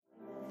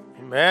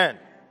Amen.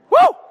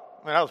 Woo!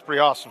 Man, that was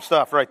pretty awesome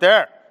stuff right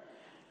there.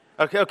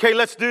 Okay,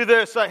 let's do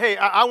this. Hey,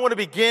 I want to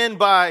begin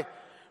by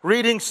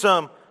reading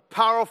some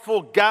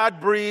powerful,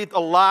 God-breathed,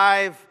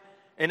 alive,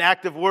 and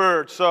active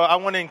words. So I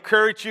want to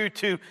encourage you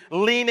to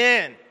lean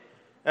in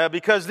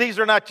because these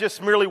are not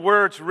just merely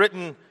words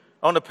written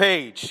on a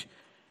page.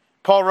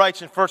 Paul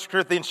writes in 1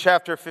 Corinthians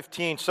chapter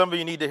 15. Some of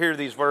you need to hear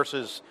these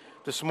verses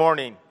this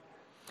morning.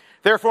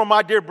 Therefore,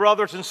 my dear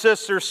brothers and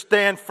sisters,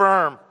 stand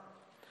firm.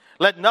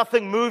 Let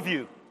nothing move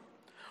you.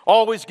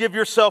 Always give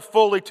yourself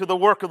fully to the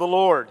work of the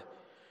Lord,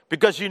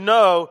 because you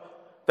know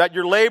that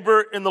your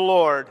labor in the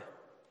Lord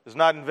is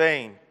not in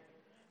vain.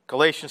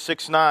 Galatians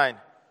 6:9.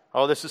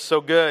 Oh, this is so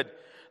good.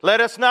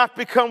 Let us not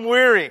become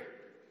weary.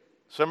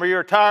 Some of you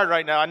are tired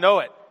right now. I know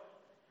it.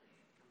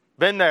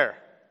 Been there.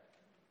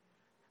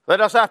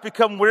 Let us not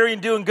become weary in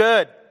doing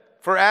good,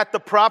 for at the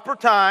proper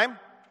time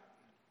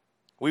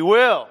we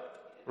will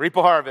reap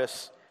a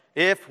harvest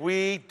if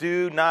we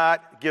do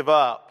not give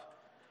up.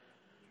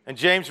 And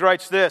James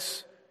writes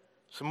this,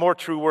 some more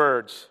true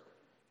words.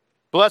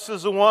 Blessed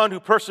is the one who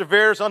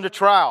perseveres under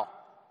trial,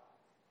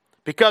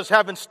 because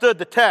having stood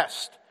the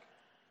test,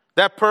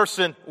 that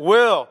person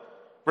will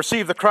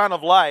receive the crown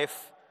of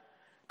life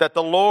that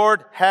the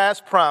Lord has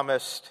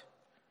promised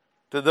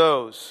to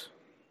those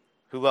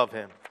who love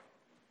him.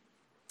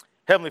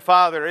 Heavenly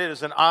Father, it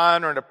is an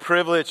honor and a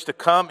privilege to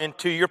come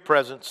into your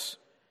presence.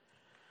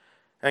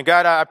 And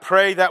God, I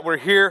pray that we're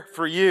here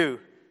for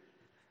you.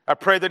 I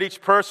pray that each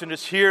person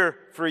is here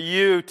for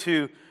you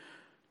to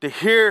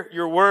hear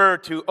your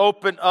word, to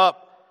open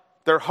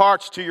up their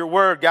hearts to your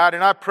word, God.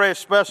 And I pray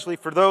especially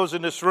for those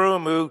in this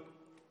room who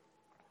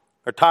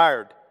are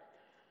tired,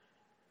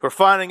 who are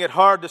finding it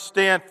hard to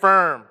stand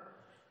firm,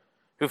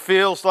 who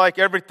feels like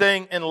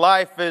everything in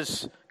life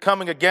is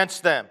coming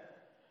against them.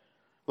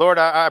 Lord,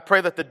 I pray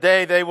that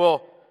today they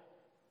will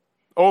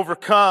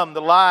overcome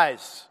the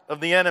lies of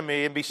the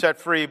enemy and be set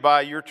free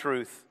by your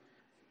truth.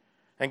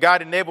 And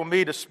God, enable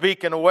me to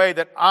speak in a way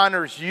that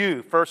honors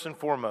you first and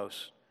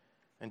foremost.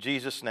 In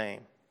Jesus'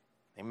 name,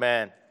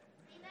 amen.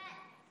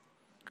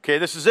 Okay,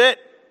 this is it.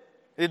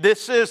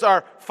 This is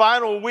our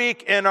final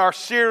week in our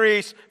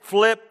series,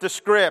 Flip the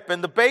Script.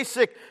 And the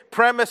basic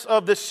premise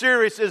of this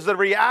series is the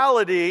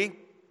reality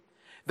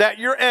that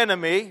your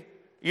enemy,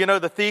 you know,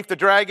 the thief, the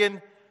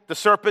dragon, the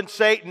serpent,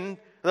 Satan,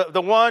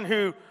 the one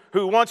who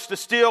wants to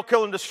steal,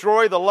 kill, and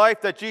destroy the life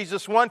that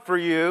Jesus won for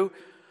you.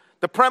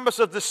 The premise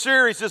of the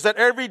series is that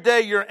every day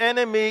your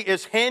enemy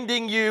is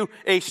handing you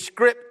a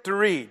script to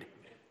read.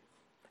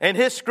 And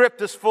his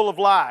script is full of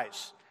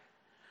lies.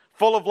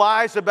 Full of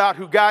lies about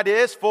who God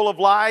is, full of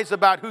lies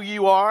about who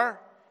you are.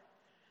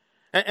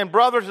 And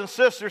brothers and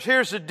sisters,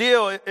 here's the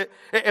deal.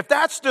 If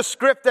that's the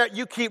script that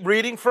you keep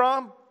reading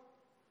from,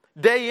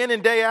 day in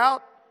and day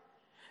out,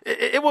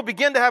 it will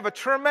begin to have a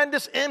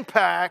tremendous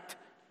impact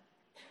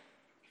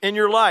in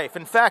your life.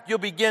 In fact, you'll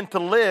begin to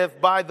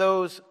live by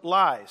those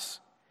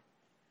lies.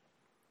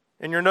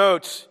 In your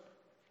notes,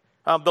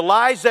 the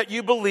lies that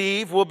you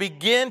believe will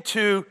begin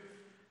to,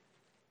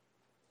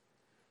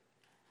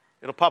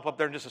 it'll pop up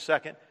there in just a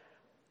second.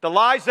 The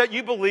lies that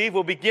you believe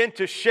will begin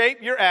to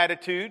shape your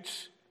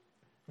attitudes,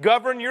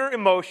 govern your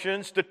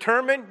emotions,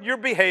 determine your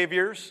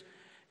behaviors,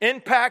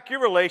 impact your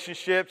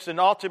relationships, and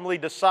ultimately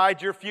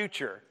decide your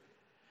future.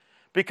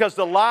 Because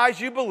the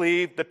lies you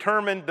believe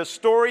determine the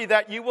story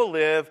that you will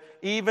live,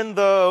 even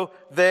though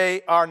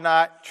they are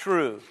not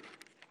true.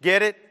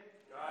 Get it?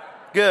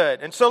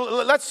 Good. And so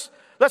let's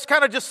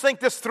kind of just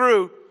think this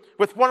through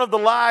with one of the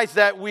lies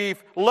that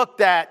we've looked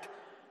at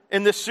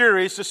in this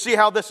series to see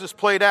how this is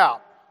played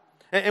out.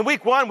 In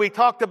week 1, we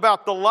talked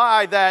about the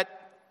lie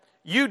that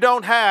you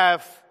don't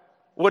have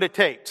what it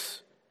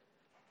takes.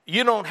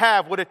 You don't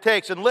have what it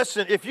takes. And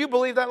listen, if you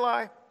believe that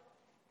lie,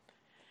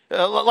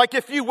 like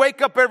if you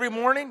wake up every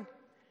morning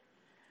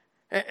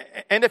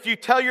and if you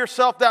tell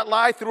yourself that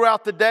lie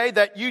throughout the day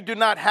that you do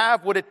not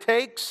have what it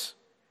takes,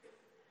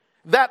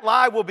 that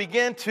lie will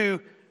begin to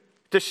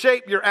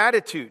shape your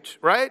attitudes,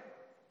 right?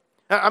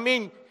 I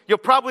mean, you'll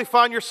probably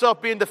find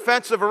yourself being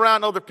defensive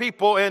around other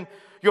people, and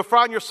you'll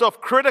find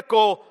yourself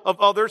critical of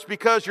others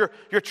because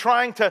you're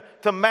trying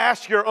to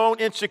mask your own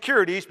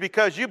insecurities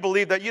because you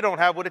believe that you don't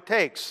have what it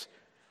takes.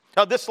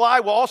 Now, this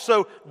lie will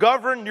also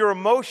govern your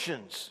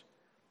emotions.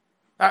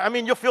 I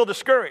mean, you'll feel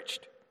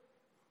discouraged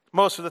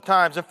most of the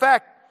times. In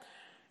fact,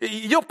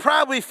 you'll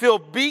probably feel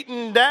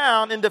beaten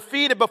down and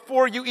defeated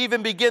before you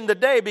even begin the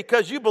day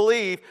because you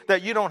believe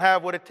that you don't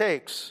have what it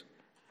takes.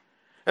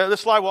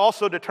 This lie will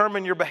also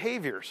determine your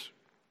behaviors.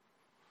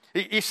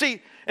 You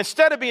see,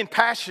 instead of being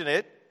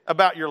passionate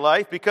about your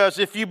life, because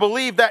if you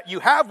believe that you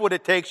have what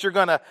it takes, you're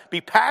going to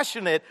be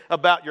passionate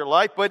about your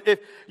life. But if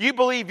you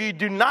believe you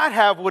do not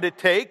have what it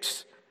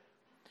takes,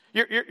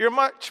 you're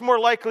much more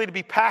likely to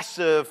be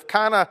passive,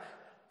 kind of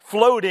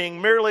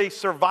floating, merely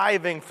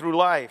surviving through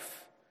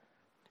life.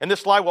 And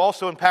this lie will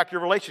also impact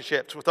your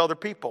relationships with other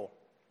people.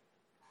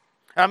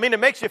 I mean, it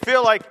makes you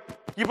feel like,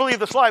 you believe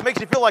this lie, it makes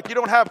you feel like you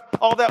don't have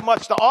all that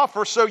much to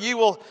offer, so you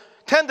will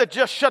tend to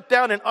just shut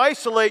down and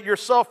isolate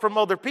yourself from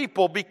other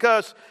people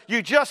because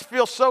you just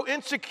feel so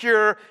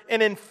insecure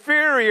and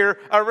inferior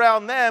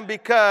around them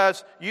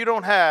because you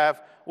don't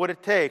have what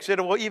it takes. It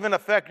will even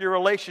affect your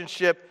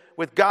relationship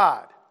with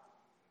God.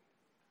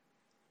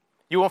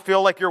 You won't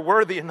feel like you're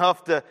worthy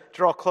enough to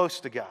draw close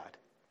to God,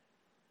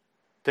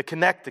 to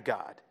connect to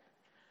God.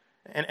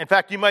 And in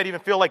fact, you might even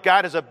feel like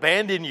God has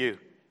abandoned you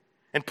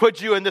and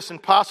put you in this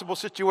impossible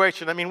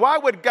situation. I mean, why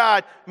would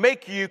God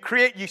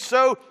create you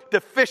so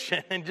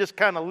deficient and just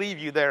kind of leave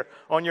you there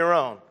on your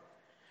own?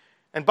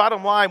 And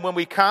bottom line, when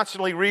we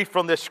constantly read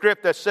from this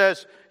script that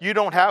says you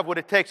don't have what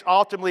it takes,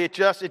 ultimately it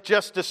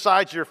just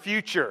decides your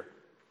future.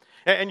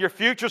 And your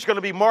future is going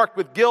to be marked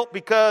with guilt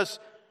because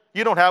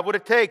you don't have what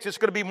it takes. It's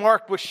going to be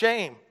marked with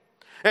shame.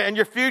 And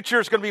your future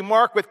is going to be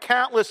marked with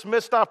countless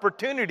missed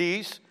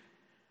opportunities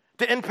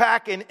to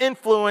impact and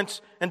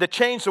influence and to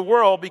change the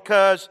world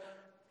because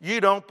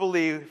you don't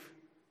believe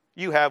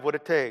you have what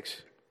it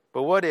takes.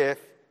 But what if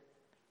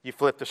you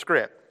flip the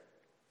script?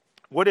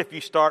 What if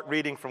you start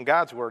reading from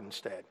God's word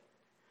instead?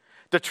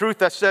 The truth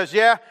that says,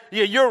 yeah,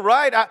 you're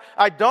right,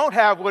 I don't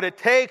have what it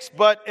takes,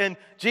 but in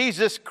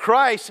Jesus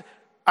Christ,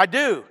 I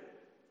do.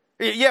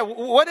 Yeah,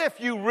 what if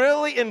you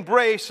really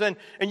embrace and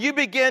you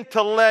begin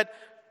to let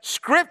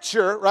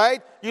Scripture,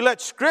 right? You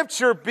let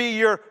Scripture be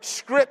your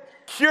script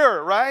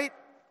cure, right?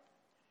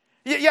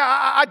 Yeah,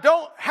 I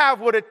don't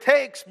have what it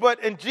takes,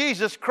 but in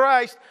Jesus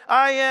Christ,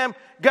 I am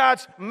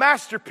God's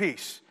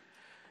masterpiece.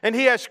 And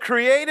He has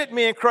created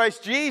me in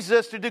Christ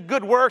Jesus to do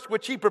good works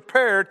which He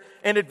prepared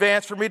in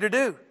advance for me to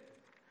do.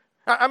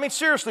 I mean,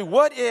 seriously,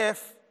 what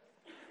if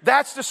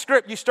that's the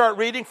script you start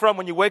reading from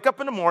when you wake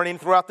up in the morning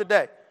throughout the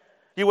day?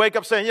 You wake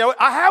up saying, you know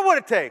what, I have what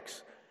it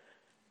takes.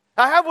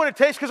 I have what it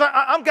takes because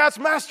I'm God's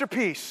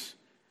masterpiece.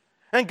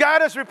 And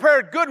God has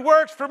prepared good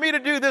works for me to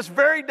do this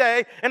very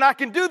day, and I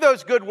can do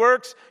those good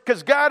works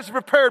because God has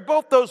prepared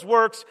both those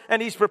works,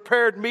 and He's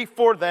prepared me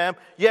for them.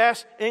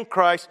 Yes, in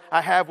Christ,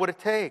 I have what it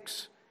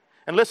takes.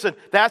 And listen,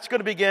 that's going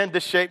to begin to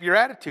shape your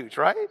attitudes,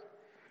 right?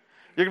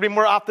 You're going to be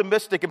more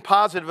optimistic and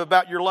positive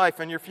about your life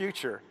and your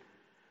future.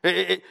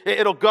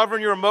 It'll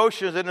govern your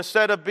emotions, and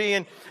instead of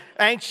being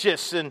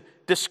anxious and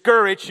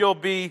discouraged, you'll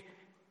be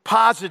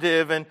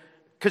positive, and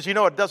because you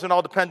know it doesn't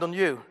all depend on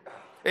you.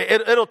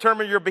 It'll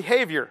determine your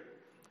behavior.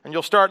 And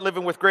you'll start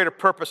living with greater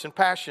purpose and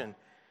passion.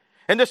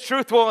 And this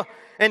truth will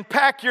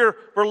impact your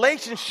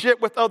relationship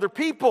with other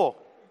people.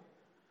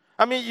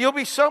 I mean, you'll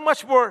be so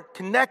much more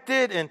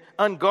connected and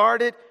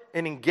unguarded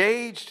and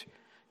engaged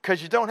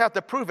because you don't have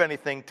to prove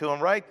anything to them,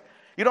 right?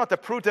 You don't have to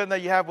prove to them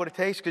that you have what it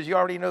takes because you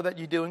already know that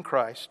you do in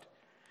Christ.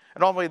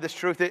 And ultimately, this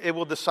truth, it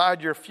will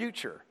decide your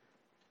future.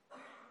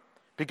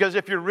 Because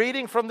if you're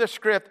reading from the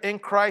script, in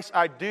Christ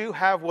I do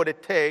have what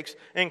it takes,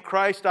 in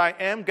Christ I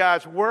am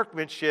God's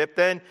workmanship,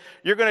 then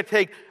you're going to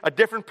take a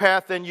different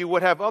path than you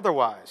would have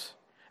otherwise.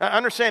 Now,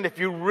 understand, if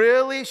you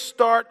really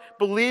start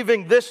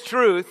believing this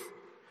truth,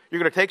 you're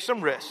going to take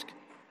some risk.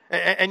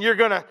 And you're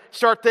going to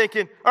start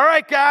thinking, all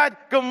right, God,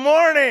 good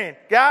morning.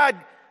 God,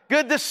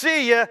 good to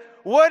see you.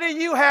 What do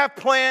you have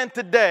planned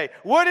today?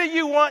 What do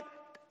you want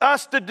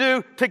us to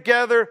do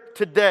together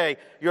today?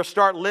 You'll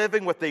start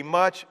living with a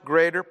much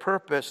greater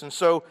purpose. And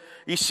so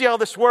you see how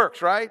this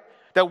works, right?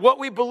 That what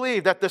we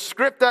believe, that the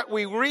script that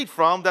we read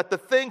from, that the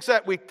things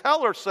that we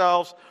tell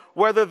ourselves,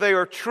 whether they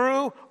are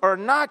true or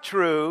not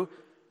true,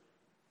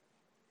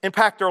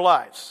 impact our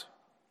lives.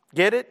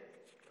 Get it?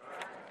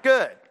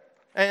 Good.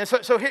 And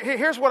so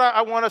here's what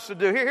I want us to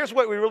do. Here's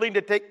what we really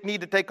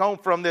need to take home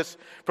from this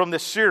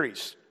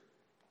series.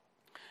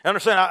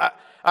 Understand,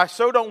 I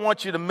so don't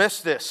want you to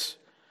miss this.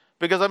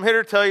 Because I'm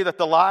here to tell you that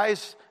the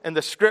lies and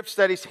the scripts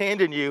that He's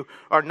handing you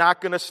are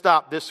not going to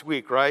stop this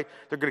week, right?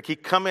 They're going to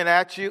keep coming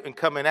at you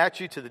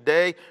to the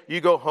day you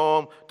go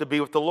home to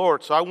be with the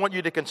Lord. So I want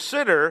you to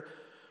consider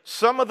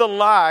some of the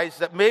lies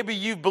that maybe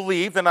you've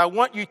believed, and I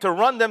want you to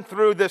run them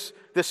through this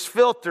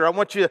filter. I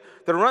want you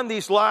to run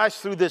these lies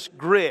through this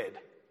grid.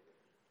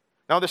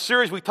 Now, in the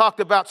series, we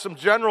talked about some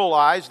general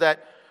lies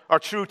that are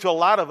true to a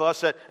lot of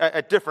us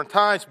at different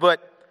times,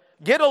 but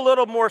get a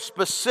little more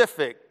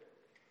specific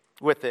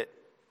with it.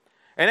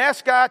 And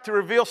ask God to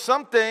reveal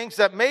some things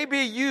that maybe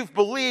you've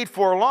believed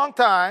for a long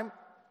time,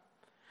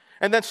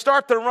 and then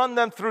start to run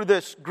them through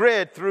this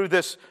grid, through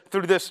this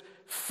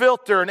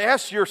filter, and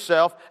ask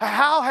yourself,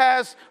 how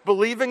has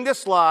believing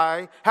this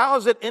lie, how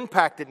has it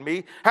impacted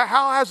me?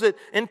 How has it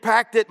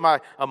impacted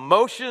my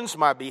emotions,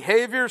 my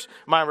behaviors,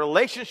 my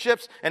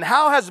relationships? And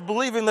how has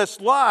believing this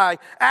lie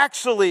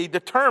actually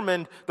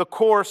determined the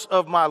course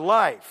of my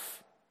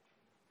life?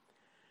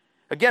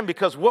 Again,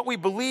 because what we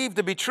believe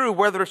to be true,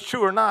 whether it's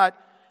true or not,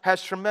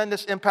 has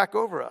tremendous impact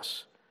over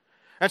us.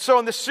 And so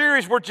in this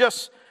series,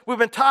 we've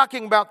been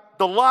talking about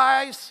the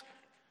lies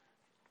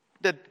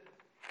that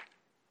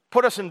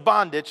put us in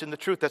bondage and the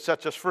truth that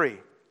sets us free.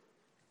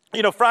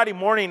 You know, Friday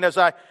morning as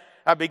I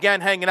began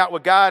hanging out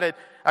with God,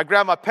 I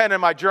grabbed my pen and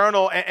my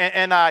journal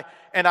and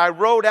I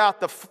wrote out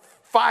the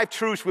 5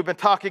 truths we've been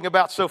talking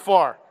about so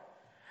far.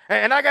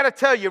 And I got to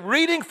tell you,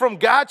 reading from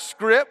God's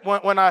script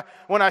when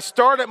I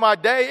started my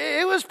day,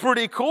 it was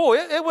pretty cool.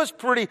 It was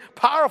pretty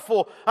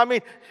powerful. I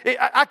mean,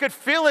 I could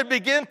feel it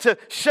begin to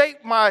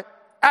shape my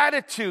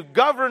attitude,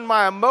 govern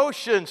my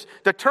emotions,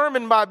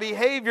 determine my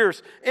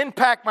behaviors,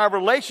 impact my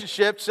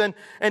relationships, and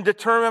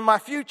determine my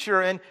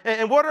future. And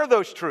what are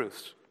those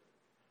truths?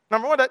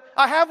 Number one, that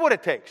I have what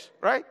it takes,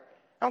 right?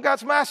 I'm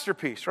God's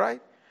masterpiece,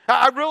 right?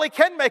 I really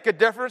can make a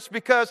difference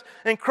because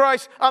in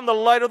Christ, I'm the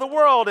light of the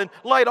world, and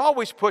light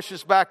always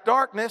pushes back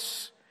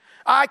darkness.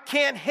 I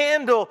can't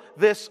handle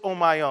this on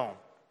my own.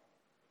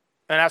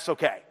 And that's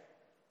okay,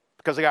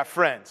 because I got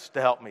friends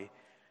to help me,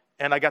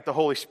 and I got the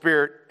Holy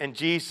Spirit and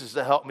Jesus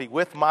to help me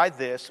with my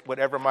this,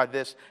 whatever my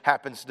this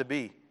happens to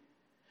be.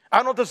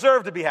 I don't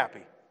deserve to be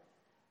happy.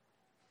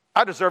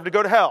 I deserve to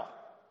go to hell.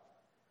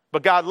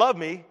 But God loved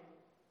me,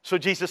 so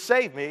Jesus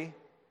saved me,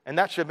 and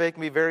that should make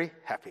me very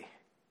happy.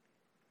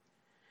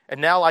 And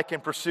now I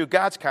can pursue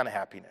God's kind of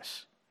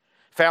happiness.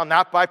 Found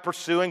not by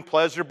pursuing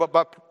pleasure, but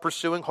by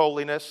pursuing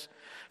holiness.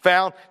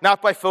 Found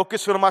not by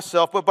focusing on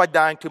myself, but by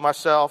dying to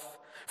myself.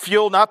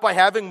 Fueled not by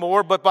having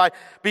more, but by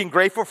being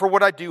grateful for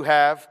what I do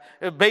have.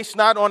 Based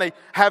not on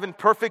having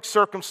perfect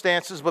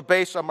circumstances, but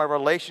based on my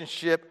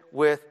relationship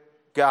with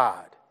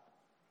God.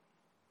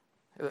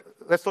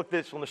 Let's look at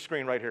this on the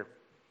screen right here.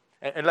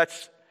 And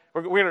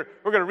we're going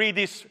to read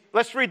these.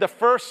 Let's read the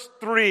first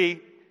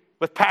three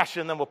with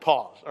passion, then we'll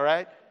pause, all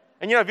right?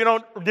 And if you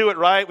don't do it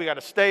right, we got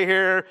to stay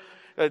here.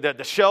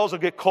 The shells will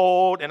get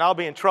cold, and I'll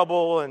be in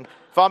trouble. And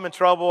if I'm in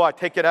trouble, I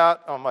take it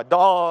out on my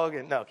dog.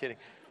 And no, kidding.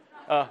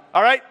 All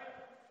right?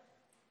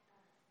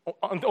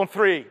 On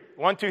three.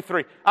 1, 2,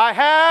 3. I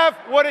have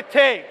what it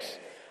takes.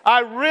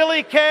 I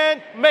really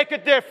can make a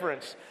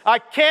difference. I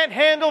can't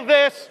handle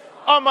this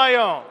on my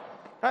own.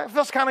 That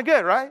feels kind of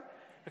good, right?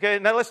 Okay,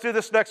 now let's do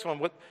this next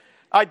one.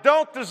 I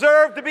don't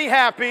deserve to be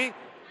happy.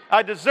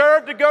 I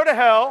deserve to go to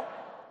hell.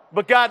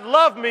 But God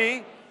loved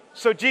me.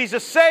 So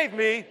Jesus saved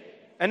me,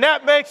 and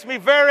that makes me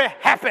very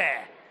happy,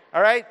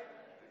 all right?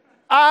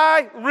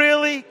 I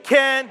really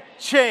can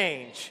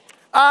change.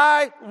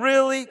 I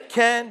really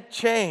can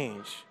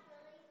change.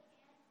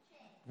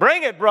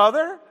 Bring it,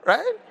 brother,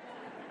 right?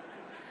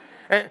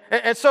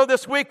 And so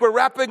this week we're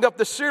wrapping up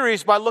the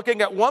series by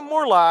looking at one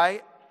more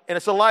lie, and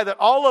it's a lie that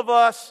all of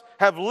us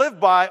have lived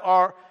by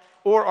or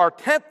are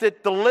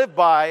tempted to live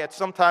by at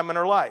some time in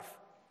our life.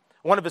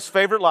 One of his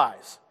favorite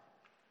lies.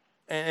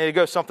 And it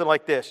goes something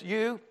like this.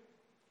 You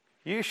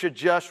should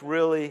just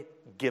really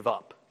give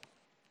up.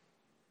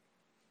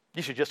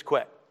 You should just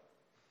quit.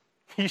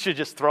 You should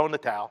just throw in the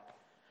towel.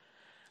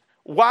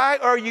 Why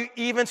are you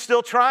even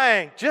still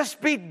trying? Just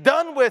be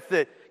done with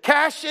it.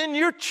 Cash in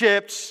your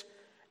chips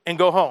and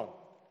go home.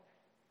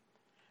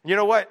 You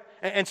know what?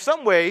 In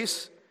some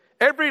ways,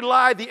 every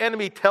lie the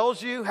enemy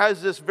tells you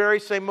has this very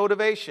same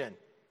motivation.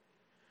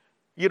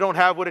 You don't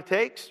have what it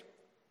takes,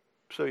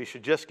 so you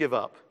should just give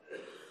up.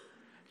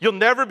 You'll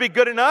never be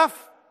good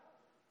enough,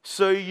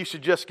 so you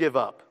should just give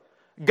up.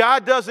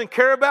 God doesn't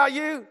care about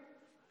you,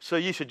 so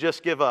you should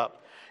just give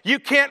up. You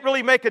can't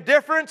really make a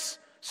difference,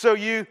 so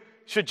you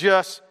should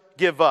just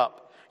give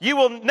up. You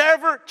will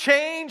never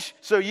change,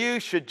 so you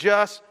should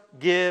just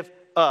give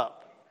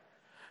up.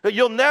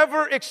 You'll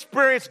never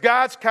experience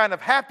God's kind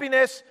of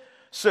happiness,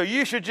 so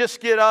you should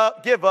just give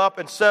up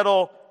and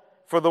settle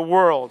for the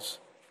world's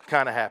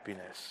kind of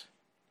happiness.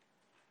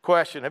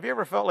 Question, have you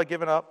ever felt like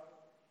giving up?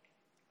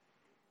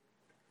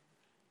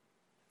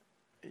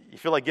 You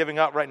feel like giving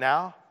up right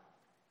now?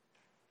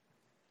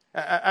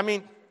 I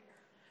mean,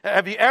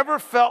 have you ever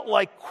felt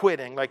like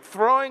quitting, like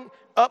throwing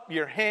up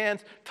your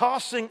hands,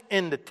 tossing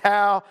in the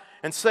towel,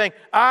 and saying,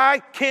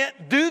 I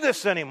can't do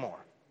this anymore.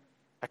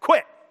 I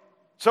quit.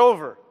 It's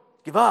over.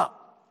 Give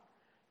up.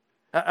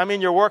 I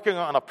mean, you're working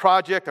on a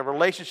project, a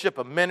relationship,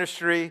 a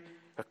ministry,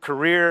 a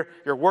career.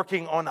 You're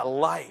working on a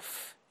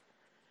life.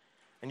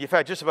 And you've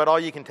had just about all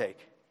you can take.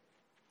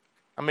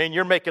 I mean,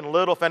 you're making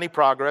little, if any,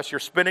 progress. You're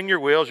spinning your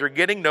wheels. You're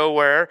getting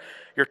nowhere.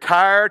 You're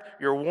tired.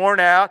 You're worn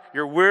out.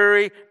 You're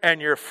weary.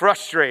 And you're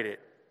frustrated.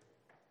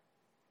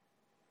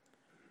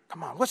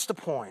 Come on, what's the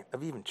point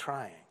of even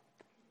trying?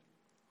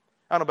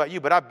 I don't know about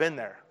you, but I've been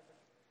there.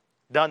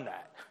 Done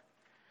that.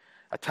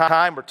 A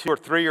time or 2 or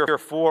 3 or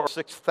 4 or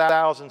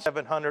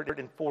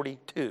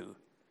 6,742.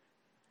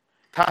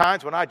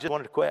 Times when I just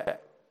wanted to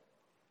quit.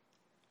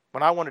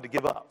 When I wanted to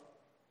give up.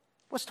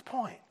 What's the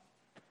point?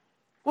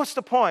 What's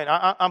the point?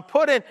 I'm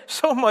putting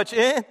so much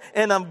in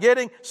and I'm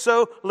getting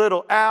so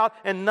little out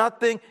and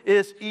nothing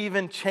is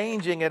even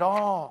changing at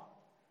all.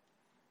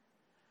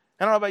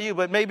 I don't know about you,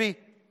 but maybe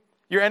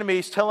your enemy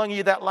is telling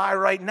you that lie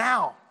right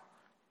now.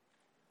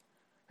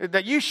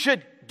 That you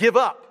should give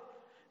up.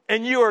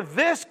 And you are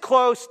this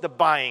close to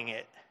buying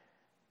it.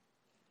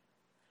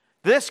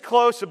 This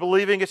close to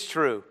believing it's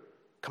true.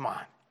 Come on.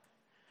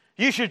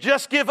 You should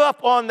just give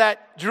up on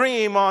that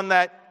dream, on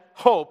that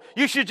hope.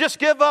 You should just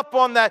give up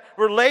on that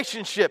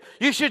relationship.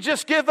 You should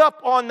just give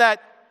up on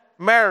that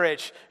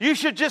marriage. You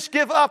should just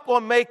give up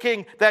on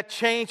making that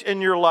change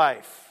in your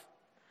life.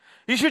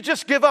 You should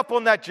just give up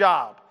on that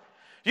job.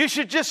 You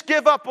should just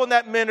give up on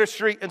that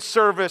ministry and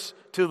service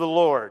to the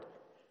Lord.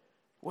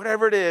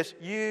 Whatever it is,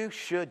 you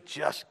should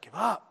just give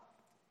up.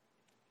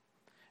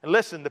 And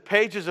listen, the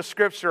pages of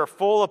Scripture are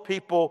full of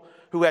people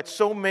who had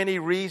so many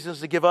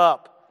reasons to give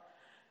up.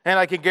 And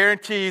I can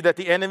guarantee you that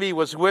the enemy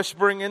was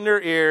whispering in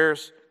their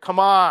ears, come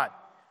on,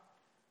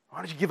 why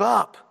don't you give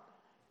up?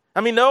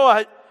 I mean,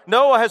 Noah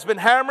has been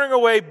hammering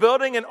away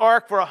building an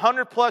ark for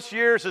 100 plus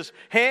years. His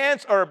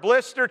hands are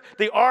blistered.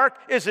 The ark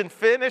isn't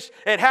finished.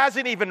 It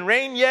hasn't even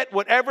rained yet,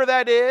 whatever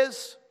that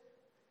is.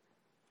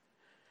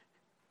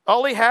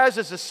 All he has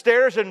is the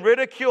stares and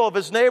ridicule of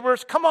his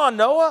neighbors. Come on,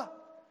 Noah.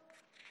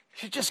 You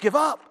should just give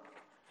up.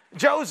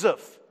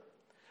 Joseph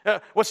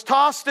was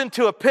tossed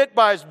into a pit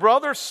by his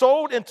brother,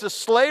 sold into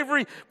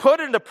slavery, put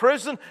into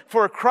prison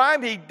for a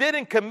crime he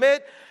didn't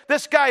commit.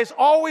 This guy is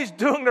always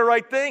doing the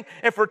right thing,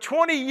 and for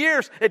 20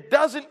 years, it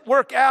doesn't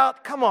work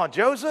out. Come on,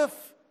 Joseph.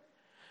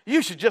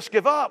 You should just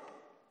give up.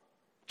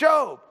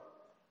 Job.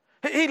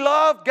 He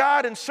loved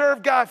God and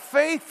served God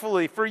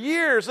faithfully for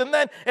years, and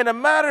then in a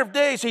matter of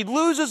days, he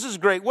loses his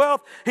great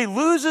wealth. He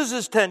loses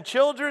his 10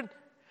 children.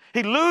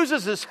 He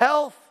loses his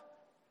health.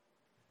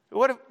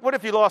 What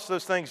if you lost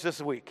those things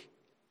this week?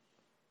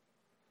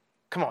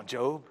 Come on,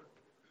 Job.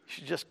 You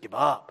should just give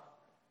up.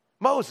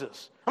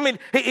 Moses. I mean,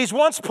 he's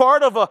once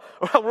part of a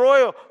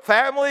royal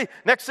family.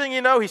 Next thing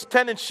you know, he's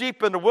tending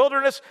sheep in the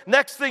wilderness.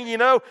 Next thing you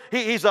know,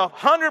 he's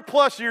 100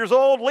 plus years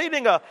old,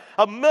 leading a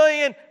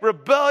million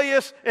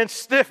rebellious and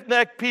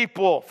stiff-necked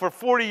people for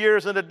 40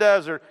 years in the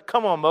desert.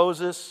 Come on,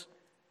 Moses.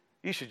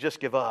 You should just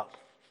give up.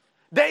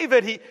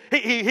 David,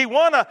 he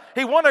won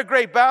a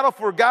great battle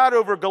for God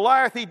over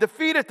Goliath. He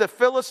defeated the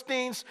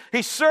Philistines.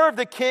 He served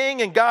the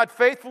king and God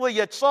faithfully,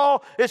 yet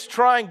Saul is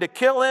trying to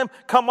kill him.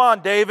 Come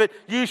on, David,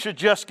 you should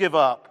just give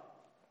up.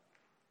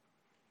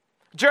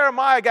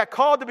 Jeremiah got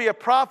called to be a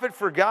prophet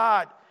for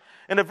God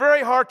in a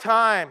very hard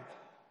time.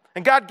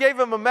 And God gave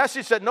him a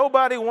message that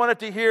nobody wanted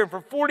to hear. And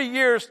for 40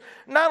 years,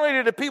 not only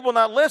did the people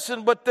not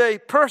listen, but they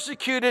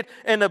persecuted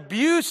and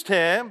abused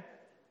him.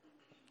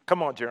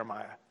 Come on,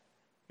 Jeremiah.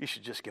 You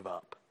should just give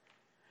up.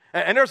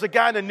 And there's a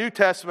guy in the New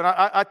Testament,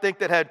 I think,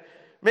 that had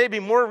maybe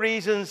more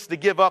reasons to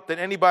give up than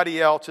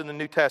anybody else in the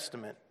New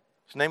Testament.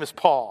 His name is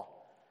Paul.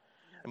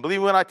 And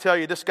believe me when I tell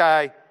you, this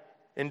guy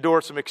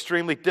endured some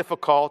extremely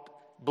difficult,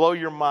 blow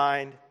your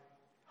mind,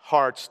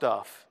 hard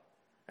stuff.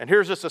 And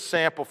here's just a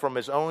sample from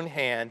his own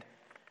hand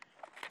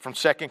from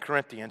 2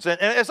 Corinthians.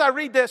 And as I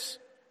read this,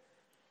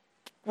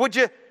 would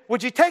you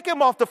take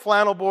him off the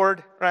flannel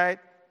board, right?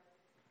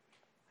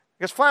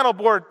 Because flannel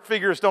board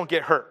figures don't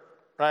get hurt.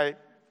 Right?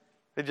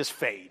 They just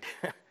fade,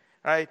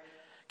 right?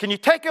 Can you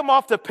take him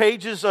off the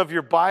pages of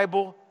your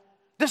Bible?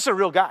 This is a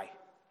real guy.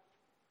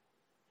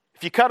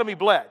 If you cut him, he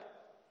bled.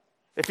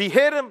 If he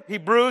hit him, he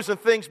bruised and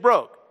things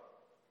broke.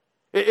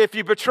 If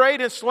you betrayed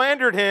and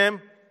slandered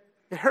him,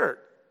 it hurt,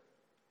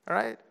 all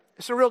right?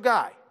 It's a real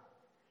guy.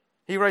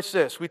 He writes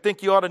this, we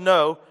think you ought to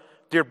know,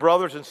 dear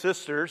brothers and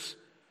sisters,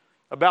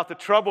 about the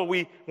trouble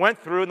we went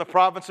through in the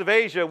province of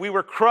Asia. We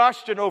were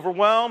crushed and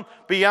overwhelmed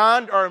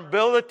beyond our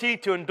ability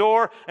to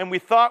endure, and we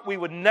thought we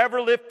would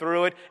never live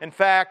through it. In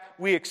fact,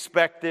 we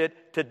expected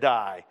to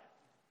die.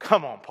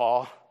 Come on,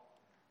 Paul.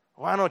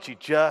 Why don't you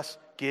just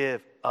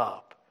give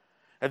up?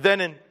 And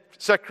then in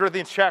 2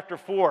 Corinthians chapter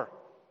 4,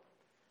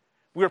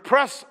 we were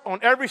pressed on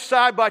every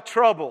side by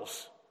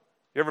troubles.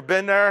 You ever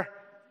been there?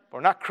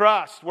 We're not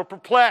crushed. We're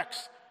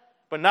perplexed,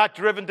 but not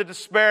driven to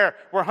despair.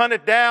 We're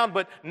hunted down,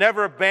 but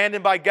never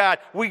abandoned by God.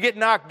 We get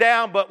knocked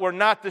down, but we're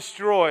not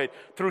destroyed.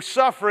 Through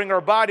suffering, our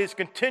bodies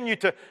continue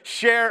to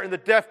share in the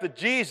death of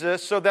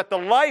Jesus so that the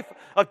life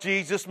of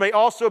Jesus may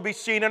also be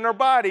seen in our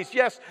bodies.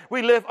 Yes,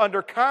 we live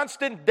under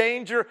constant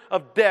danger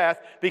of death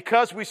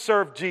because we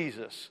serve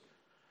Jesus,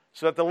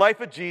 so that the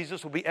life of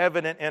Jesus will be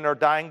evident in our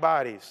dying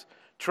bodies.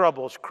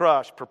 Troubles,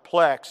 crushed,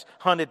 perplexed,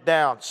 hunted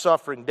down,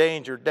 suffering,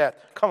 danger, death.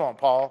 Come on,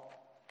 Paul.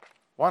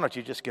 Why don't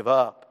you just give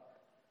up?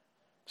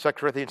 2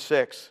 Corinthians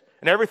 6.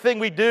 In everything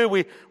we do,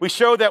 we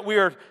show that we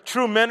are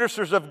true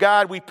ministers of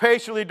God. We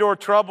patiently endure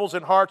troubles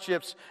and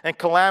hardships and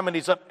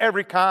calamities of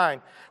every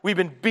kind. We've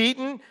been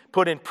beaten,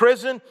 put in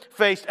prison,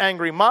 faced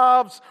angry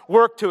mobs,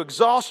 worked to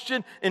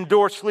exhaustion,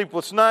 endured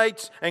sleepless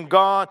nights, and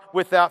gone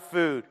without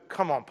food.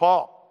 Come on,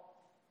 Paul.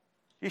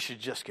 You should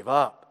just give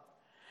up.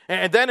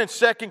 And then in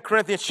 2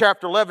 Corinthians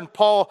chapter 11,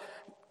 Paul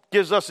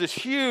gives us this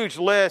huge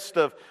list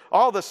of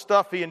all the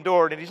stuff he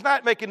endured. And he's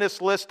not making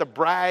this list to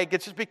brag.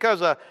 It's just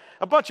because a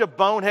bunch of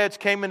boneheads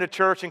came into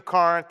church in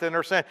Corinth and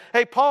are saying,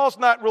 hey, Paul's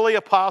not really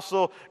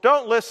apostle.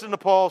 Don't listen to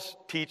Paul's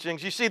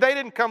teachings. You see, they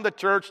didn't come to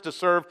church to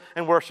serve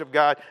and worship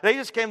God. They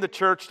just came to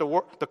church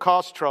to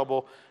cause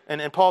trouble.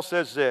 And Paul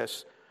says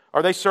this,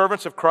 are they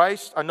servants of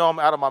Christ? I know I'm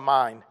out of my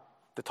mind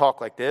to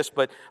talk like this,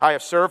 but I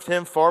have served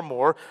him far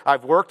more.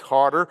 I've worked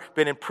harder,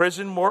 been in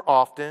prison more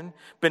often,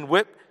 been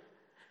whipped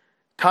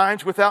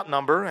times without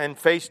number, and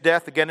faced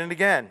death again and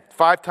again.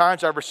 5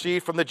 times I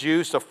received from the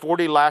Jews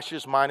 40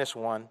 lashes minus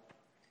 1.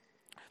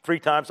 3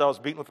 times I was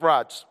beaten with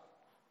rods.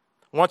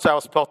 Once I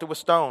was pelted with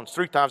stones.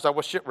 3 times I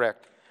was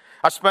shipwrecked.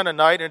 I spent a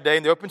night and a day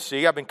in the open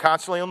sea. I've been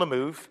constantly on the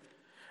move.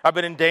 I've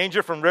been in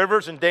danger from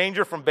rivers, in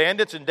danger from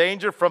bandits, in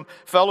danger from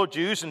fellow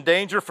Jews, in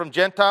danger from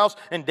Gentiles,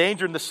 in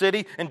danger in the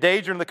city, in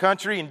danger in the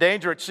country, in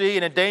danger at sea,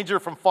 and in danger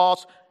from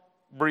false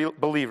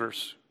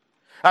believers.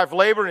 I've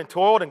labored and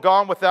toiled and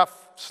gone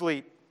without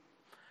sleep.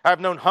 I've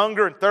known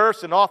hunger and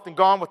thirst and often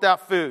gone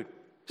without food.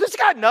 Is this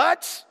guy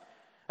nuts?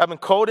 I've been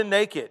cold and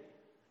naked.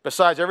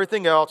 Besides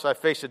everything else, I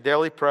face the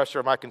daily pressure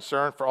of my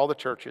concern for all the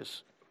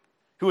churches.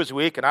 Who is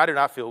weak, and I do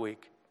not feel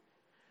weak?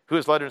 Who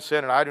is led in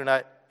sin, and I do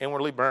not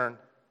inwardly burn?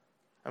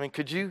 I mean,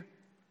 could you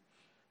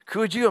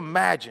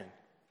imagine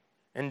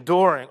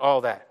enduring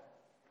all that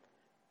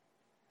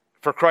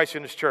for Christ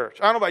and His church?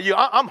 I don't know about you.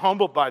 I'm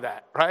humbled by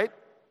that, right?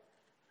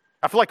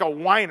 I feel like a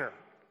whiner,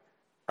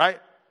 right?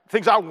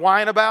 Things I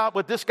whine about,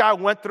 what this guy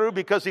went through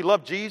because he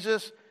loved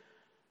Jesus.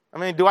 I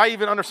mean, do I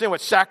even understand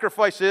what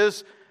sacrifice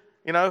is?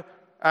 You know,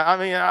 I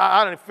mean,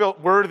 I don't feel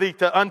worthy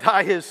to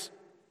untie his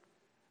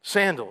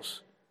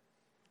sandals.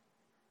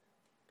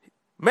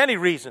 Many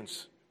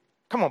reasons.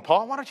 Come on,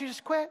 Paul, why don't you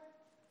just quit?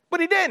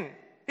 But he didn't.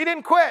 He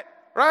didn't quit,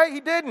 right?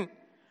 He didn't.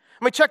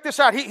 I mean, check this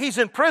out. He's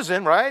in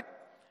prison, right,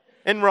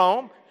 in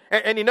Rome.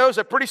 And he knows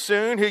that pretty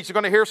soon he's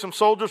going to hear some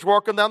soldiers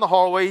walking down the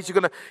hallway.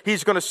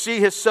 He's going to see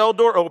his cell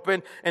door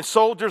open, and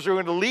soldiers are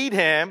going to lead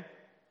him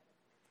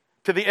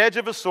to the edge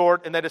of a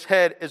sword, and that his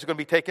head is going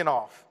to be taken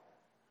off.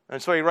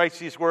 And so he writes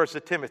these words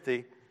to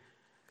Timothy,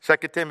 2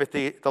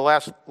 Timothy, the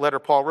last letter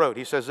Paul wrote.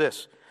 He says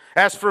this,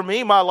 "As for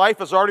me, my life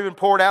has already been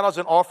poured out as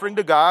an offering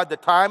to God. The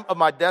time of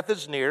my death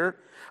is near.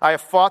 I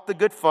have fought the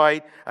good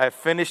fight, I have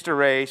finished the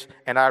race,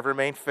 and I've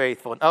remained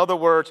faithful." In other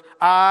words,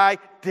 I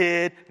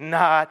did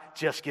not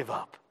just give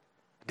up.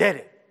 Did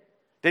it.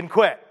 Didn't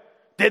quit.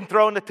 Didn't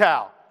throw in the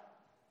towel.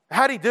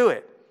 How did he do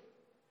it?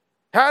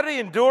 How did he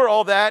endure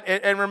all that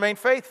and remain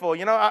faithful?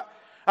 You know,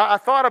 I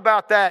thought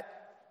about that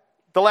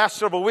the last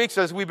several weeks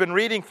as we've been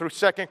reading through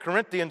 2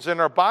 Corinthians in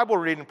our Bible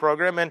reading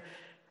program, and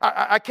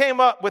I came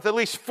up with at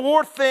least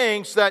 4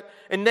 things that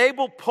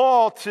enabled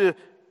Paul to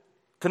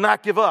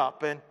not give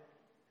up.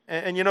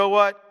 And you know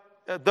what?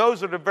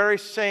 Those are the very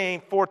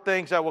same 4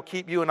 things that will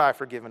keep you and I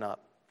from giving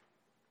up.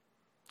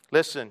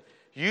 Listen,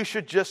 you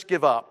should just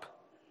give up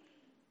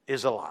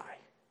is a lie.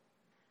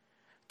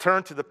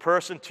 Turn to the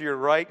person to your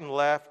right and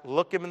left,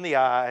 look him in the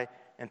eye,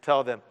 and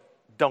tell them,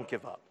 don't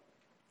give up.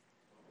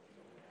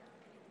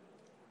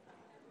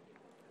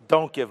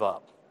 Don't give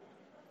up.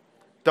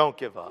 Don't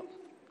give up.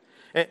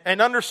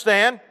 And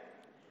understand,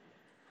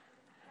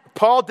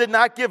 Paul did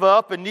not give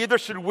up, and neither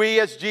should we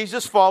as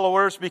Jesus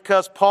followers,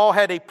 because Paul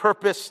had a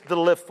purpose to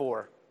live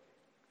for.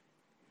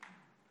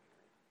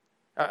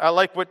 I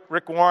like what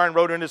Rick Warren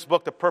wrote in his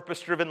book, The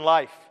Purpose-Driven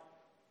Life.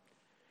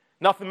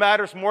 Nothing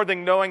matters more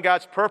than knowing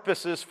God's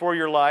purposes for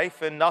your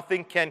life, and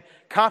nothing can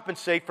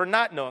compensate for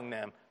not knowing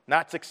them.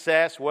 Not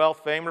success,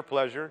 wealth, fame, or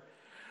pleasure.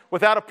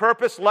 Without a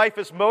purpose, life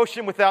is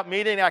motion. Without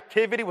meaning,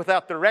 activity.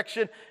 Without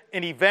direction,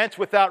 in events.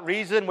 Without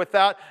reason,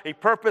 without a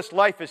purpose,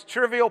 life is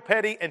trivial,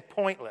 petty, and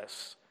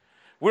pointless.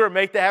 We were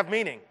made to have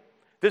meaning.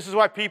 This is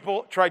why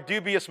people try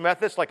dubious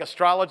methods like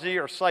astrology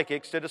or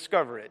psychics to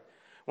discover it.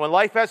 When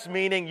life has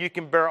meaning, you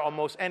can bear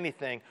almost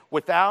anything.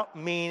 Without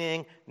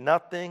meaning,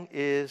 nothing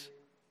is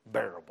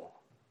bearable.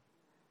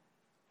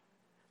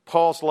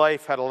 Paul's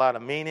life had a lot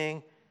of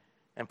meaning,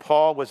 and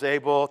Paul was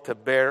able to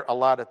bear a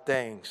lot of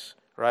things,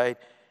 right?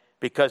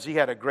 Because he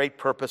had a great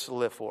purpose to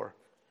live for.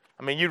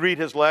 I mean, you read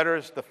his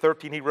letters, the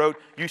 13 he wrote,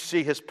 you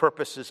see his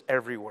purposes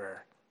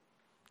everywhere.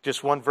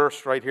 Just one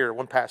verse right here,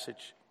 one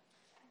passage.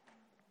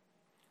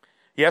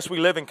 Yes, we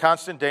live in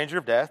constant danger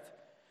of death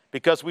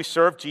because we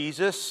serve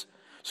Jesus.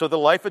 So the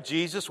life of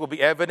Jesus will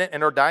be evident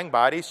in our dying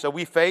bodies. So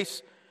we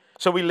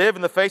live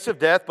in the face of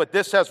death, but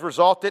this has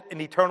resulted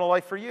in eternal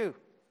life for you.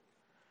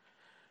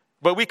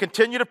 But we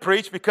continue to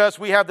preach because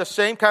we have the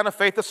same kind of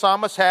faith the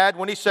psalmist had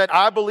when he said,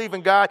 I believe in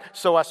God,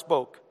 so I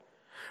spoke.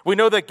 We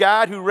know that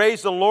God who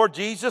raised the Lord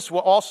Jesus will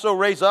also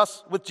raise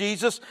us with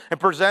Jesus and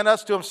present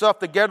us to himself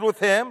together with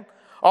him.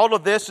 All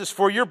of this is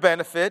for your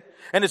benefit,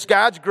 and as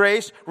God's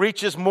grace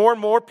reaches more and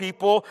more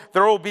people,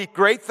 there will be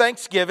great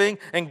thanksgiving,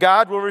 and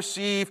God will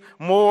receive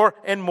more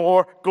and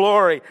more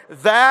glory.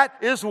 That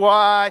is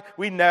why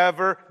we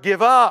never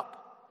give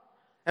up.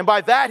 And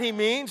by that he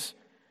means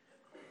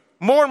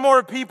more and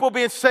more people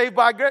being saved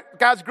by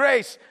God's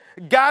grace.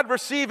 God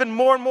receiving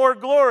more and more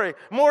glory.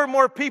 More and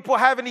more people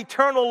having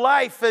eternal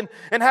life and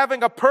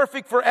having a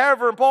perfect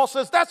forever. And Paul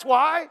says, that's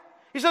why.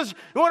 He says,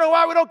 you want to know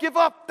why we don't give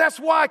up? That's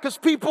why, because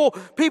people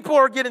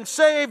are getting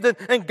saved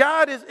and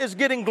God is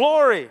getting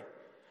glory.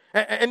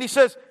 And he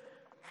says,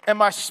 and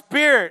my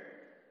spirit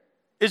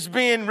is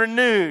being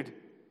renewed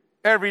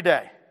every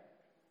day.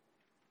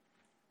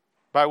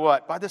 By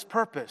what? By this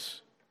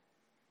purpose.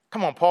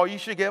 Come on, Paul, you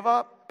should give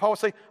up. Paul would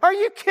say, are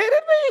you kidding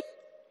me?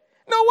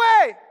 No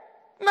way.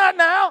 Not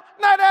now.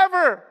 Not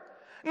ever.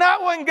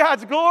 Not when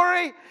God's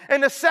glory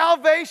and the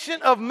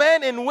salvation of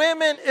men and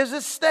women is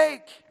at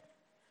stake.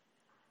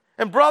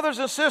 And brothers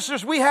and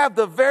sisters, we have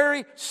the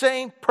very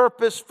same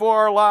purpose for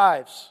our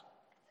lives.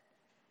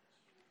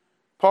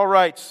 Paul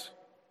writes,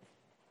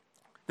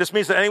 this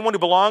means that anyone who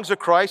belongs to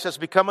Christ has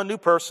become a new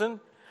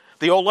person.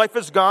 The old life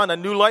is gone. A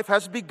new life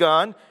has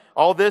begun.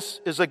 All this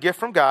is a gift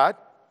from God,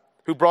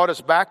 who brought us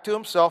back to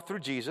himself through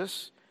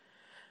Jesus.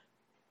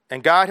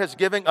 And God has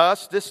given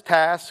us this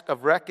task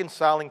of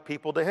reconciling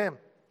people to him.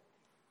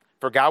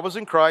 For God was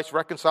in Christ,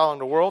 reconciling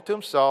the world to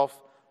himself.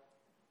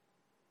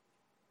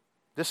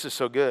 This is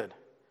so good.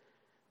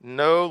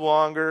 No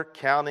longer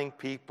counting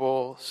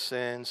people's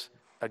sins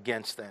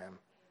against them.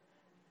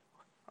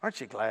 Aren't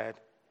you glad?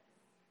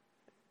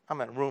 I'm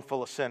in a room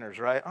full of sinners,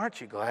 right?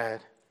 Aren't you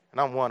glad? And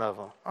I'm one of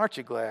them. Aren't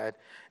you glad?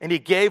 And he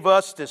gave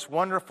us this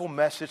wonderful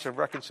message of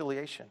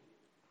reconciliation.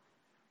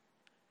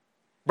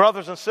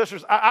 Brothers and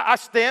sisters, I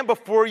stand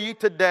before you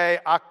today,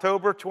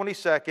 October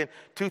 22nd,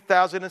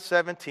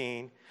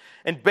 2017,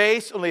 and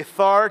based on the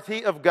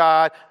authority of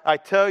God, I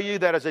tell you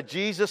that as a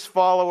Jesus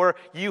follower,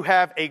 you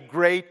have a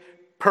great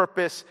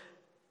purpose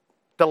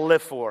to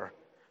live for,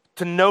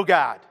 to know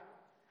God,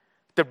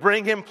 to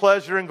bring him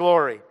pleasure and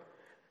glory,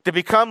 to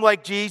become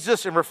like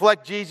Jesus and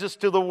reflect Jesus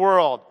to the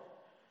world,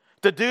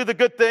 to do the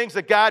good things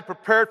that God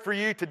prepared for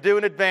you to do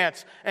in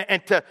advance,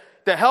 and to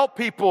help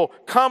people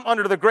come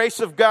under the grace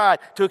of God,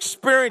 to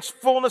experience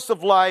fullness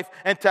of life,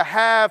 and to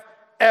have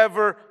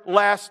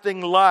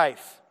everlasting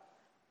life.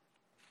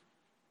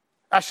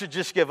 I should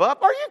just give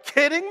up? Are you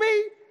kidding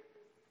me?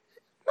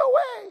 No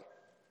way.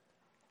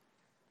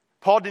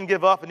 Paul didn't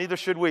give up, and neither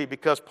should we,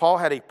 because Paul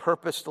had a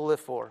purpose to live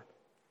for.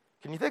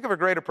 Can you think of a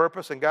greater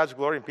purpose than God's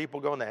glory and people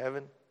going to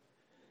heaven?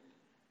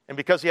 And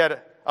because he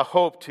had a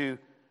hope to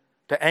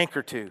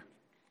anchor to.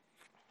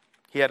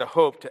 He had a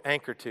hope to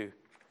anchor to.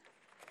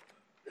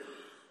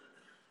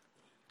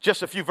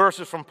 Just a few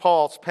verses from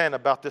Paul's pen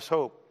about this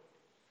hope.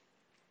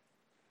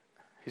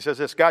 He says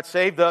this: God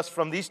saved us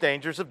from these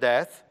dangers of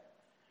death,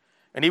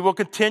 and he will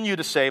continue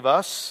to save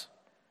us.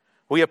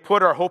 We have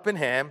put our hope in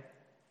him,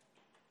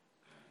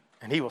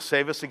 and he will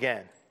save us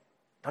again.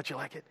 Don't you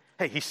like it?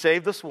 Hey, he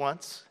saved us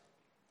once,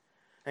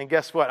 and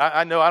guess what?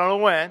 I don't know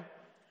when,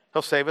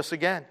 he'll save us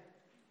again.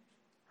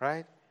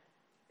 Right?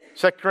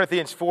 2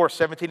 Corinthians 4,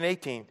 17 and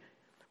 18.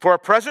 For our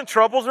present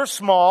troubles are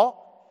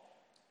small.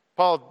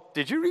 Paul,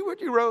 did you read what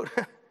you wrote?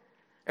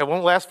 It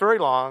won't last very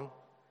long.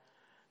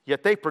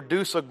 Yet they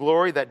produce a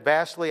glory that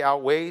vastly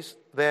outweighs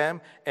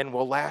them and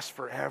will last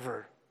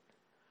forever.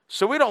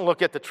 So we don't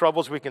look at the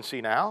troubles we can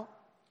see now.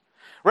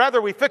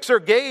 Rather, we fix our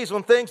gaze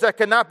on things that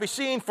cannot be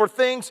seen, for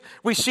things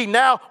we see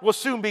now will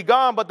soon be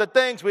gone, but the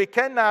things we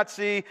cannot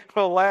see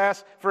will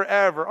last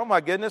forever. Oh my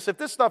goodness, if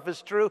this stuff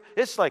is true,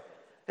 it's like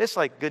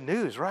good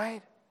news,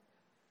 right?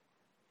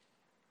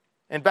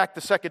 And back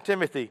to 2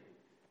 Timothy,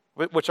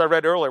 which I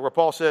read earlier, where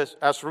Paul says,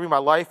 as for me, my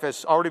life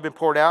has already been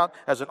poured out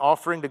as an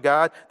offering to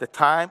God. The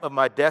time of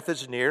my death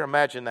is near.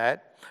 Imagine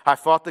that. I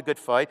fought the good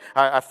fight.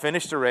 I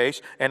finished the race,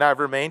 and I've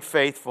remained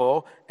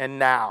faithful. And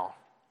now,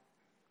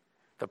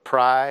 the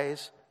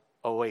prize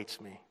awaits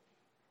me.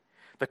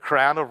 The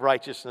crown of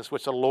righteousness,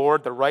 which the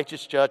Lord, the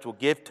righteous judge, will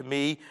give to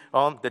me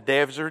on the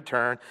day of his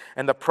return.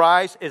 And the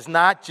prize is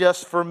not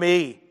just for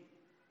me,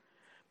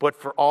 but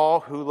for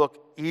all who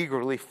look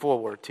eagerly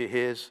forward to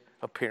his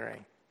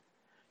appearing.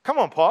 Come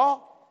on,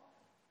 Paul.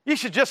 You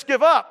should just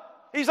give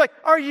up. He's like,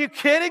 are you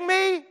kidding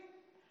me?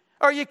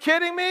 Are you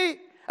kidding me?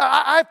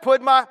 I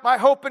put my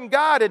hope in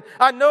God, and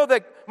I know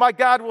that my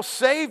God will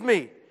save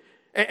me.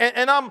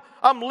 And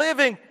I'm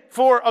living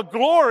for a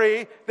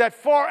glory that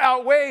far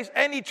outweighs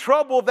any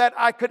trouble that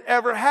I could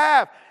ever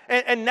have.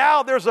 And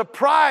now there's a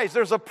prize.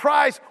 There's a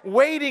prize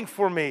waiting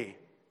for me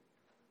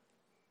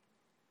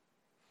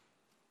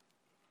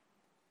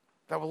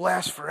that will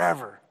last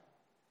forever.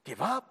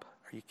 Give up?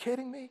 Are you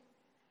kidding me?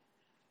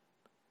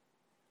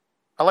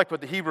 I like what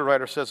the Hebrew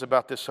writer says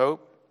about this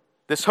hope.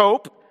 This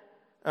hope,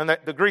 and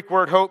the Greek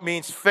word hope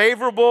means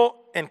favorable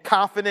and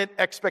confident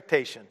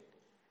expectation.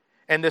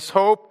 And this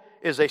hope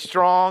is a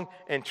strong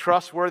and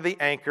trustworthy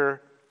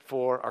anchor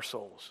for our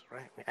souls,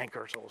 right? We anchor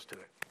our souls to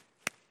it.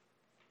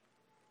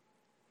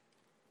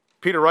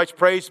 Peter writes,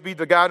 praise be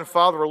the God and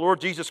Father of our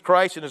Lord Jesus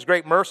Christ. In his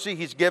great mercy,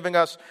 he's giving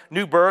us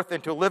new birth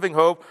into a living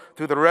hope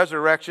through the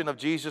resurrection of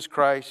Jesus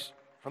Christ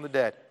from the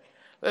dead.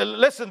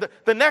 Listen,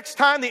 the next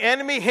time the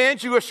enemy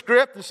hands you a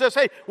script and says,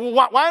 hey,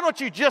 why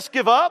don't you just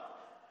give up?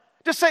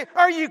 Just say,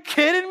 are you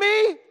kidding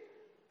me?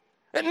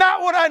 And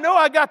not when I know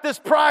I got this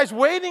prize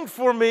waiting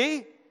for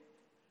me.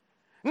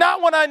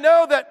 Not when I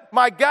know that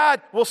my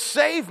God will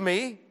save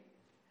me.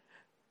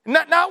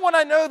 Not when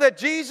I know that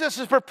Jesus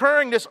is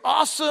preparing this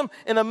awesome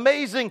and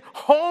amazing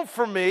home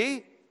for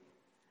me.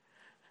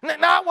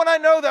 Not when I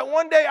know that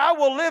one day I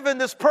will live in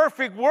this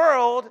perfect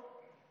world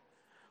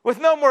with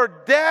no more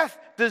death,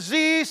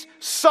 disease,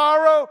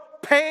 sorrow,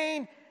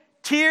 pain,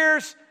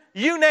 tears,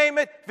 you name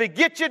it. If it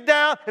gets you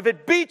down, if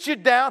it beats you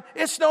down,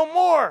 it's no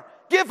more.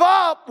 Give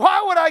up.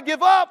 Why would I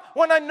give up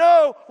when I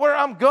know where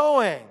I'm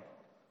going?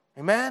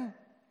 Amen?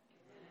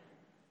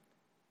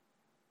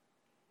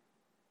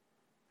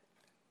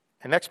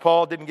 And next,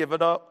 Paul didn't give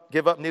up,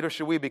 neither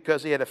should we,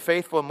 because he had a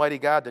faithful and mighty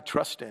God to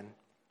trust in.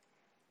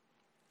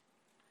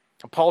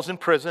 And Paul's in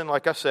prison,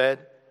 like I said.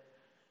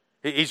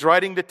 He's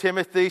writing to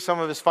Timothy some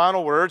of his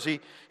final words.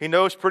 He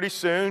knows pretty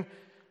soon,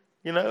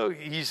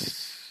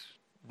 he's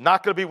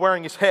not going to be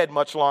wearing his head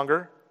much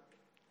longer.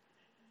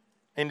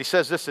 And he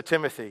says this to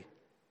Timothy.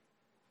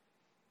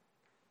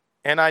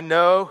 And I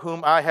know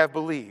whom I have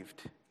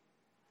believed,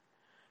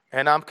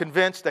 and I'm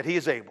convinced that he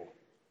is able.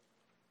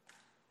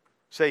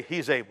 Say,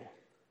 he's able.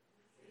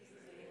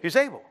 He's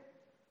able.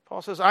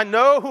 Paul says, I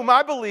know whom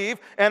I believe,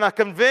 and I'm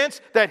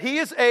convinced that he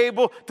is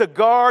able to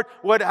guard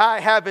what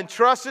I have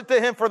entrusted to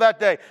him for that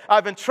day.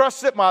 I've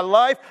entrusted my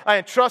life. I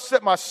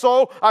entrusted my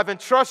soul. I've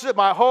entrusted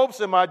my hopes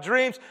and my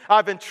dreams.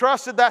 I've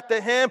entrusted that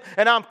to him,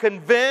 and I'm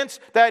convinced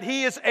that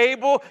he is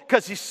able,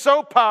 because he's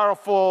so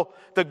powerful,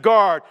 to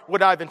guard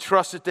what I've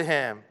entrusted to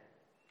him.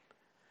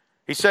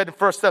 He said in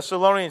 1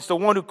 Thessalonians, the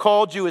one who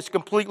called you is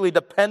completely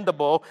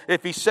dependable.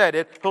 If he said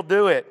it, he'll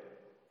do it.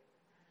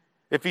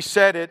 If he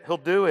said it, he'll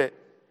do it.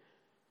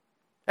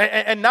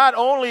 And not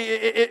only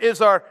is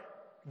our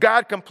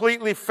God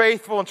completely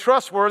faithful and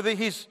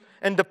trustworthy,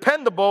 and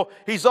dependable,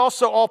 he's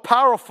also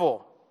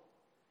all-powerful.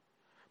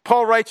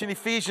 Paul writes in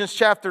Ephesians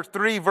chapter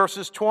 3,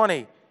 verses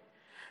 20,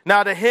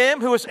 Now to him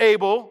who is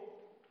able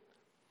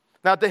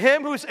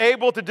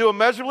to do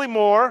immeasurably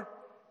more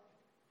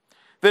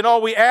than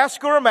all we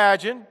ask or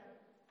imagine.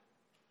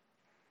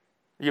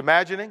 Are you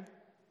imagining?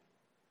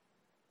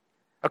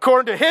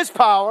 According to his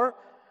power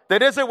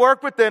that is at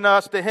work within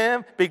us, to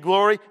him be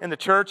glory in the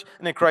church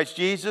and in Christ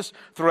Jesus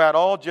throughout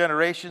all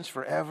generations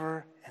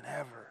forever and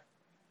ever.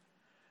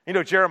 You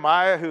know,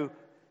 Jeremiah, who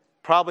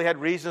probably had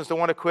reasons to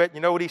want to quit, you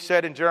know what he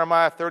said in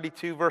Jeremiah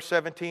 32, verse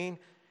 17?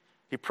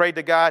 He prayed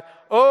to God,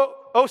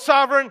 Oh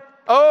sovereign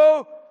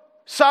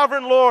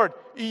Lord,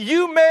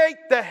 you make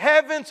the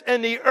heavens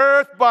and the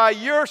earth by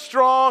your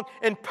strong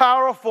and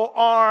powerful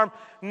arm.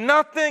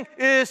 Nothing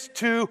is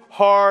too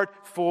hard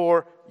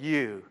for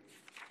you.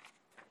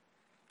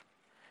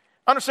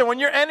 Understand, when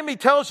your enemy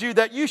tells you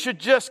that you should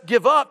just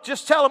give up,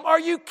 just tell him, are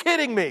you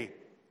kidding me?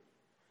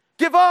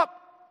 Give up.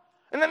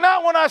 And then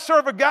not when I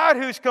serve a God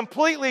who's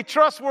completely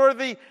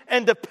trustworthy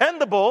and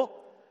dependable.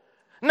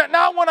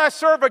 Not when I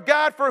serve a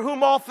God for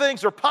whom all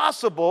things are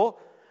possible.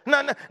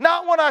 Not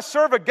when I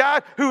serve a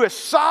God who is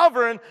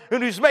sovereign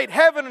and who's made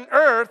heaven and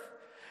earth,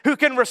 who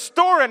can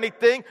restore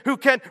anything, who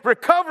can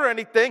recover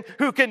anything,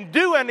 who can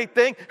do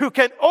anything, who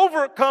can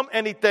overcome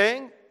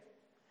anything.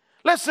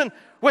 Listen,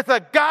 with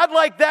a God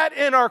like that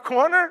in our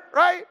corner,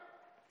 right?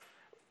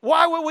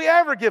 Why would we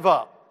ever give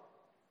up?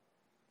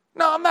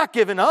 No, I'm not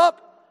giving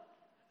up,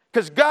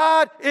 because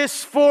God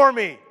is for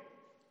me.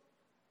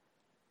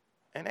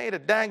 And ain't a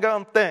dang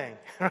gum thing,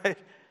 right,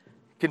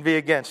 can be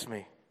against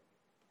me.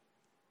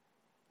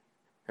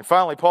 And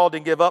finally, Paul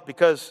didn't give up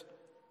because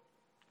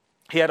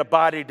he had a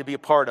body to be a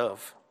part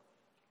of.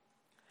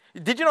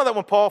 Did you know that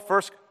when Paul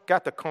first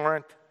got to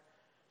Corinth,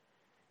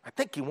 I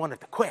think he wanted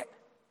to quit.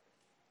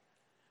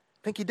 I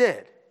think he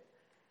did.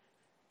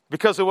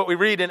 Because of what we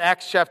read in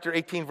Acts chapter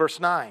 18, verse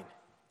 9.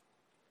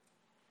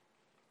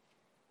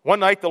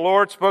 One night the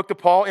Lord spoke to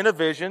Paul in a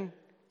vision,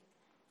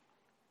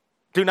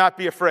 do not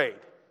be afraid.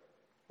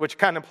 Which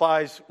kind of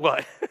implies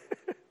what?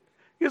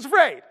 He was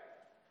afraid.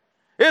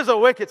 It is a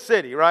wicked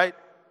city, right?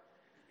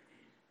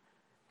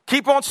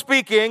 Keep on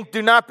speaking,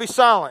 do not be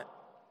silent.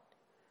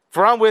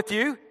 For I'm with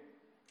you,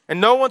 and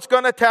no one's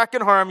going to attack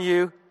and harm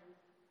you.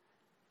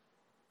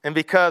 And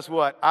because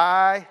what?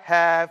 I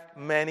have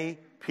many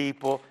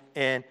people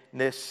in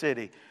this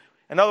city.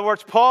 In other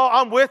words, Paul,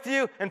 I'm with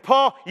you. And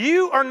Paul,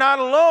 you are not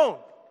alone.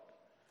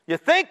 You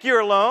think you're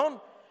alone.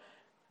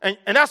 And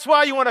that's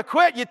why you want to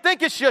quit. You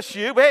think it's just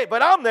you.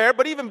 But I'm there.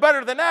 But even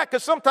better than that,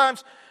 because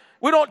sometimes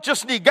we don't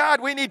just need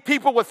God. We need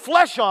people with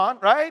flesh on,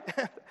 right?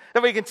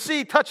 That we can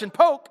see, touch, and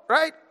poke,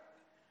 right?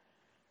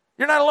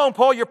 You're not alone,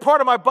 Paul. You're part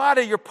of my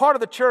body. You're part of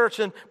the church.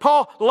 And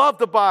Paul loved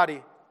the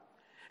body.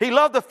 He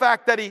loved the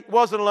fact that he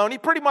wasn't alone. He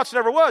pretty much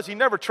never was. He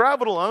never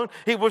traveled alone.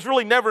 He was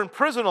really never in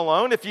prison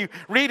alone. If you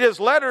read his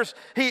letters,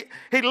 he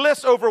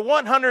lists over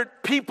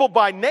 100 people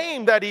by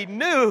name that he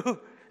knew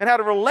and had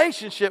a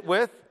relationship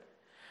with.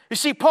 You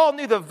see, Paul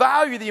knew the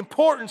value, the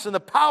importance, and the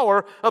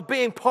power of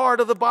being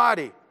part of the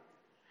body.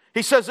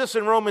 He says this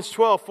in Romans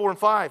 12, 4 and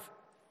 5.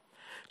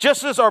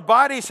 Just as our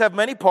bodies have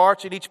many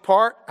parts, and each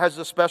part has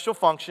a special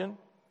function.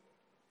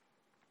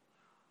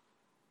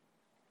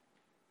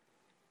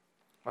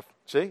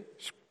 See?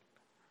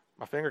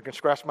 My finger can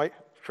scratch my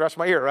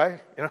ear, right?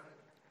 You know?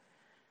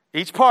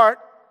 Each part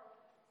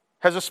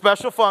has a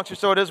special function,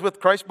 so it is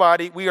with Christ's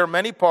body. We are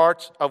many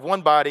parts of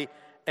one body,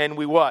 and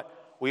we what?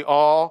 We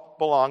all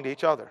belong to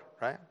each other,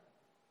 right?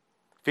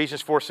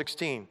 Ephesians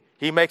 4:16.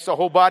 He makes the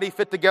whole body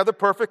fit together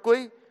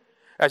perfectly.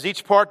 As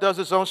each part does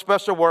its own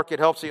special work, it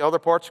helps the other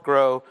parts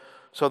grow,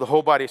 so the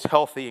whole body is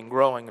healthy and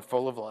growing and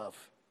full of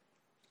love.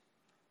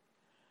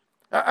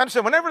 I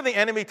understand, whenever the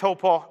enemy told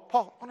Paul,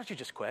 why don't you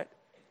just quit?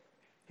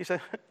 He said,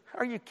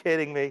 are you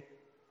kidding me?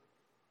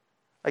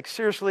 Like,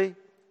 seriously?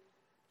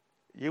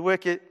 You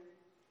wicked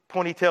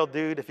ponytail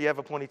dude, if you have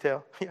a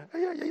ponytail.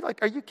 Like,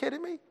 are you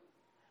kidding me?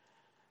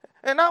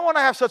 And not when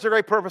I have such a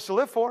great purpose to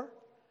live for.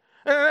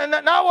 And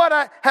not when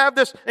I have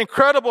this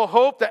incredible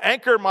hope to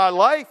anchor my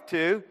life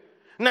to.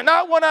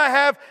 Not when I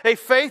have a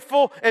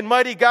faithful and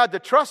mighty God to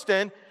trust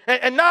in.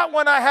 And not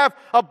when I have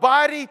a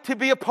body to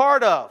be a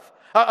part of.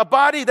 A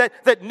body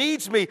that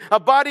needs me, a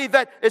body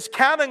that is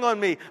counting on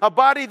me, a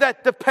body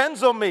that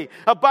depends on me,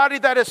 a body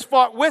that has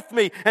fought with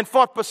me and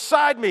fought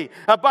beside me,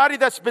 a body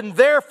that's been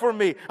there for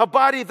me, a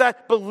body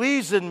that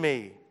believes in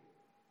me.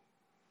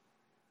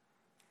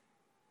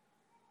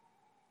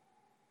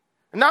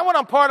 And not when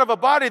I'm part of a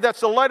body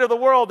that's the light of the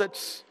world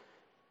that's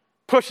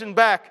pushing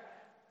back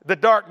the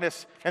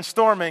darkness and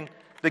storming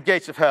the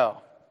gates of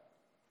hell.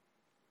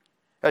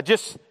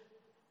 Just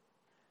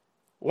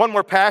one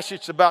more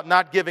passage about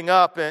not giving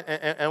up,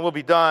 and we'll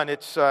be done.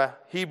 It's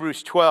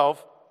Hebrews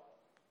 12.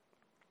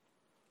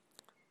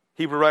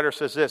 Hebrew writer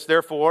says this,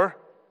 therefore,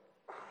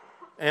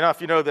 and I don't know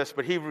if you know this,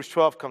 but Hebrews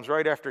 12 comes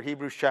right after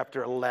Hebrews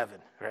chapter 11,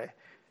 right?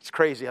 It's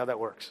crazy how that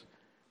works.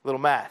 A little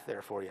math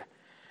there for you.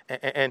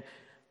 And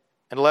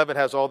 11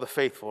 has all the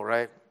faithful,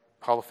 right?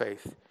 Hall of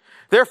faith.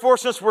 Therefore,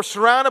 since we're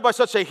surrounded by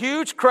such a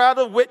huge crowd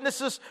of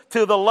witnesses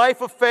to the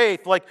life of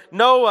faith, like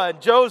Noah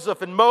and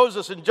Joseph and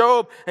Moses and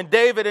Job and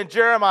David and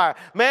Jeremiah,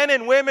 men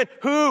and women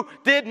who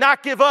did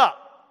not give up.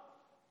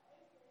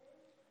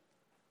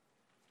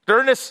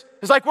 It's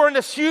like we're in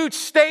this huge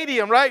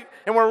stadium, right?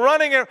 And we're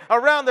running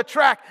around the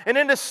track. And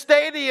in the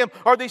stadium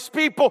are these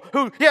people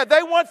who,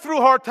 they went through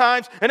hard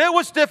times. And it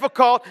was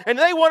difficult. And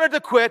they wanted to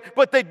quit.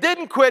 But they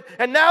didn't quit.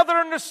 And now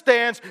they're in the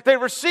stands. They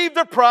received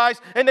their prize.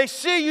 And they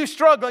see you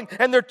struggling.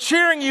 And they're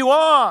cheering you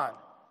on.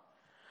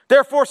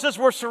 Therefore, since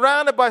we're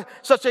surrounded by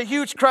such a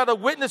huge crowd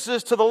of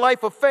witnesses to the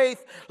life of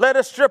faith, let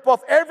us strip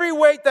off every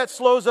weight that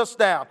slows us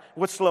down.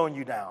 What's slowing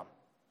you down?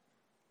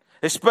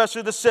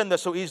 Especially the sin that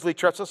so easily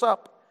trips us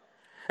up.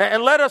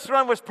 And let us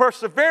run with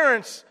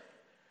perseverance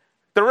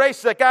the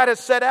race that God has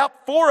set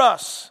out for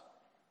us.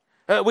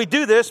 We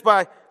do this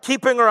by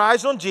keeping our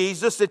eyes on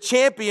Jesus, the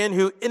champion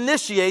who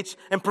initiates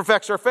and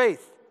perfects our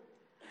faith.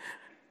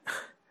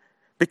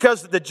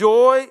 Because the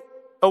joy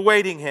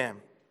awaiting him,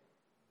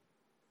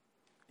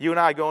 you and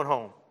I going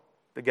home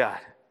to God.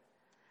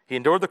 He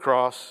endured the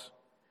cross,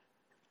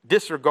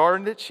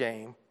 disregarded its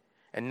shame,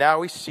 and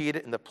now he's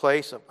seated in the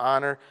place of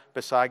honor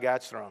beside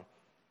God's throne.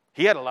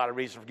 He had a lot of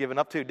reason for giving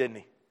up too, didn't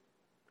he?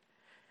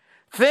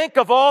 Think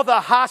of all the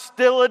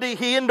hostility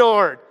he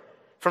endured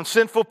from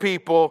sinful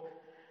people.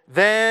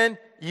 Then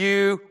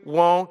you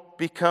won't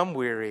become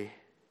weary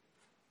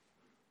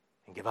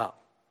and give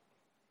up.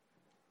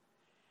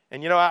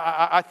 And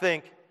I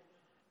think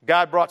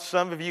God brought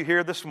some of you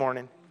here this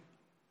morning.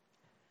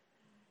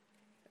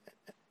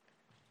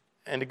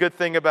 And the good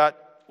thing about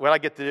what I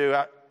get to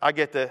do, I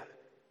get to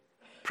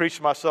preach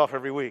myself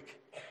every week.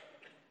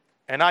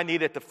 And I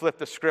needed to flip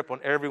the script on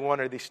every one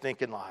of these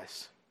stinking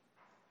lies.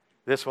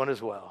 This one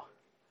as well.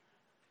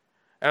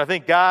 And I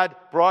think God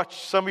brought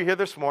some of you here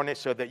this morning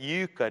so that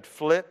you could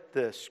flip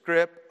the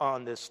script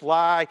on this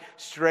lie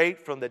straight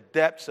from the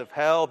depths of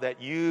hell that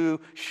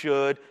you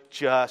should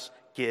just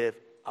give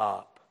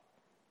up.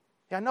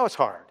 Yeah, I know it's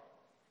hard.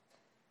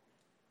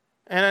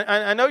 And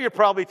I know you're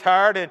probably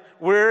tired and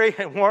weary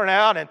and worn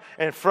out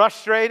and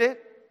frustrated.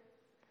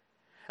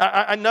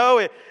 I know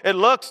it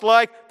looks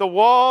like the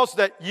walls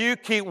that you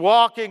keep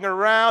walking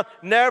around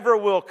never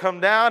will come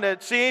down.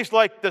 It seems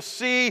like the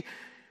sea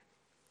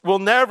will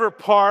never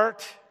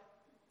part.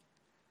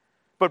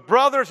 But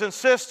brothers and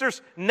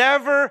sisters,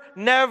 never,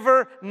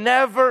 never,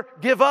 never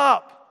give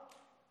up.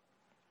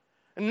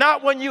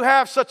 Not when you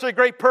have such a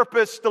great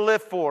purpose to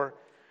live for.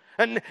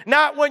 And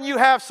not when you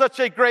have such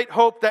a great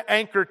hope to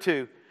anchor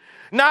to.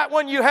 Not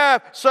when you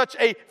have such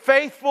a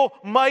faithful,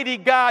 mighty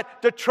God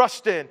to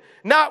trust in.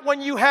 Not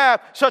when you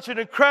have such an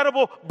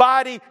incredible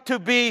body to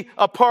be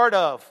a part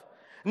of.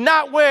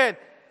 Not when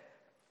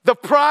the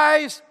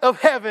prize of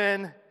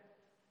heaven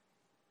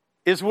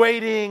is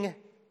waiting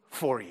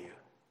for you.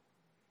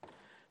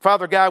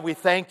 Father God, we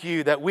thank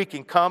you that we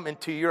can come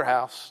into your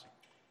house.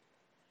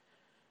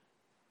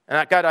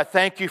 And God, I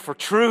thank you for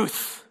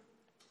truth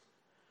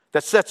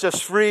that sets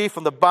us free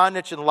from the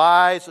bondage and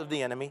lies of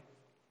the enemy.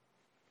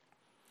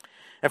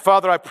 And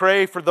Father, I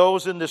pray for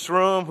those in this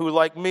room who,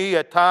 like me,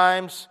 at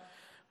times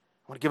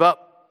want to give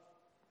up,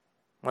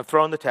 want to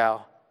throw in the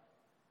towel.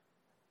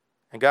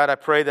 And God, I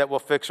pray that we'll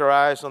fix our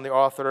eyes on the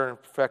author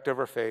and perfecter of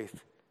our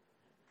faith,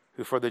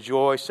 who for the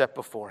joy set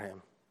before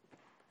him.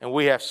 And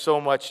we have so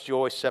much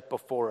joy set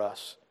before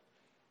us.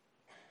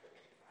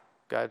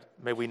 God,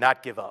 may we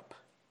not give up.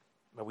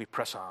 May we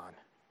press on.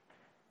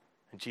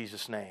 In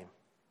Jesus' name,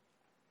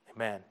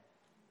 amen.